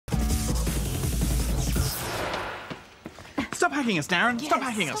Stop hacking us, Darren. Yeah, Stop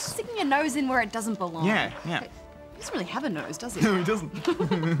hacking us. Stop sticking your nose in where it doesn't belong. Yeah. He doesn't really have a nose, does he? No, he doesn't.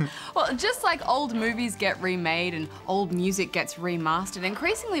 Well, just like old movies get remade and old music gets remastered,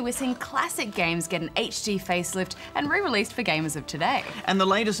 increasingly we're seeing classic games get an HD facelift and re-released for gamers of today. And the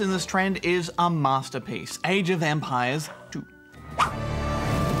latest in this trend is a masterpiece, Age of Empires 2.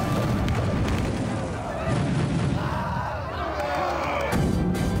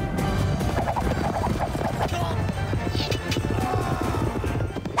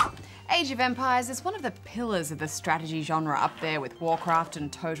 Age of Empires is one of the pillars of the strategy genre, up there with Warcraft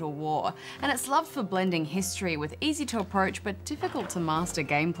and Total War, and it's loved for blending history with easy to approach but difficult to master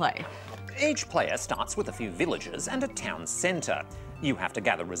gameplay. Each player starts with a few villages and a town centre. You have to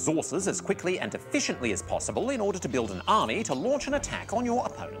gather resources as quickly and efficiently as possible in order to build an army to launch an attack on your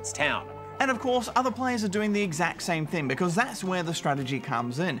opponent's town. And of course, other players are doing the exact same thing, because that's where the strategy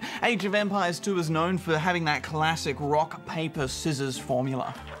comes in. Age of Empires 2 is known for having that classic rock, paper, scissors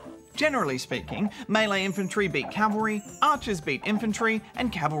formula. Generally speaking, melee infantry beat cavalry, archers beat infantry,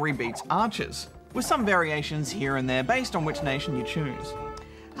 and cavalry beats archers, with some variations here and there based on which nation you choose.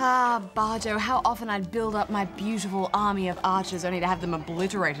 Ah, Barjo, how often I'd build up my beautiful army of archers only to have them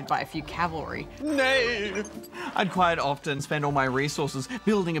obliterated by a few cavalry. Nay! I'd quite often spend all my resources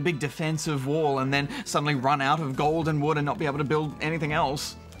building a big defensive wall and then suddenly run out of gold and wood and not be able to build anything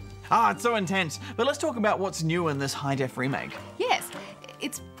else. Ah, it's so intense. But let's talk about what's new in this high-def remake. Yes,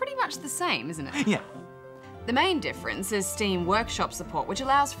 it's pretty much the same, isn't it? Yeah. The main difference is Steam Workshop support, which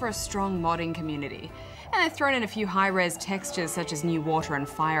allows for a strong modding community. And they've thrown in a few high-res textures such as new water and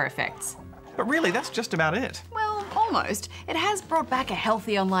fire effects. But really, that's just about it. Well, almost. It has brought back a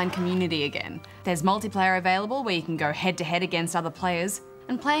healthy online community again. There's multiplayer available where you can go head-to-head against other players.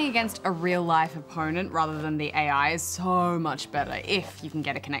 And playing against a real-life opponent rather than the AI is so much better if you can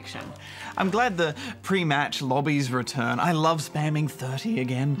get a connection. I'm glad the pre-match lobbies return. I love spamming 30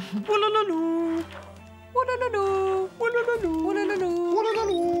 again. Woo-la-la-loo. Woo-la-la-loo. Woo-la-la-loo.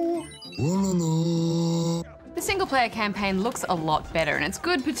 Woo-la-la-loo. Woo-la-la-loo. The single-player campaign looks a lot better, and it's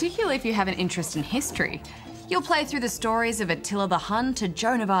good particularly if you have an interest in history. You'll play through the stories of Attila the Hun to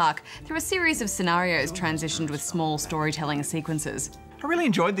Joan of Arc through a series of scenarios transitioned with small storytelling sequences. I really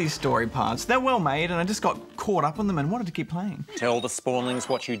enjoyed these story parts. They're well made, and I just got caught up on them and wanted to keep playing. Tell the spawnlings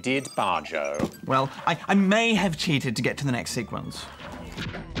what you did, Barjo. Well, I may have cheated to get to the next sequence.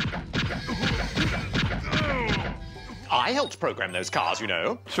 I helped program those cars, you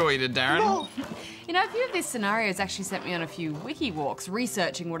know. Sure you did, Darren. No. You know, a few of these scenarios actually sent me on a few wiki walks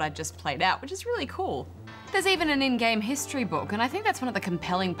researching what I'd just played out, which is really cool. There's even an in-game history book, and I think that's one of the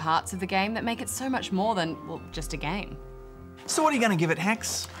compelling parts of the game that make it so much more than, well, just a game. So what are you going to give it,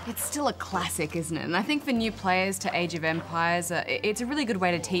 Hex? It's still a classic, isn't it? And I think for new players to Age of Empires, it's a really good way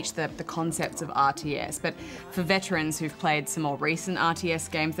to teach the concepts of RTS. But for veterans who've played some more recent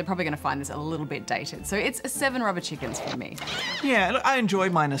RTS games, they're probably going to find this a little bit dated. So it's a 7 rubber chickens for me. Yeah, look, I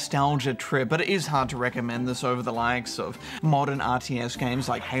enjoyed my nostalgia trip, but it is hard to recommend this over the likes of modern RTS games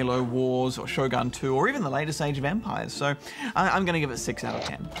like Halo Wars or Shogun 2 or even the latest Age of Empires. So I'm going to give it 6 out of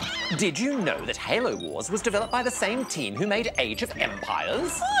 10. Did you know that Halo Wars was developed by the same team who made Age of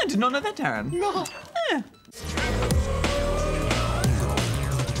Empires? Oh, I did not know that, Darren. No. Eh.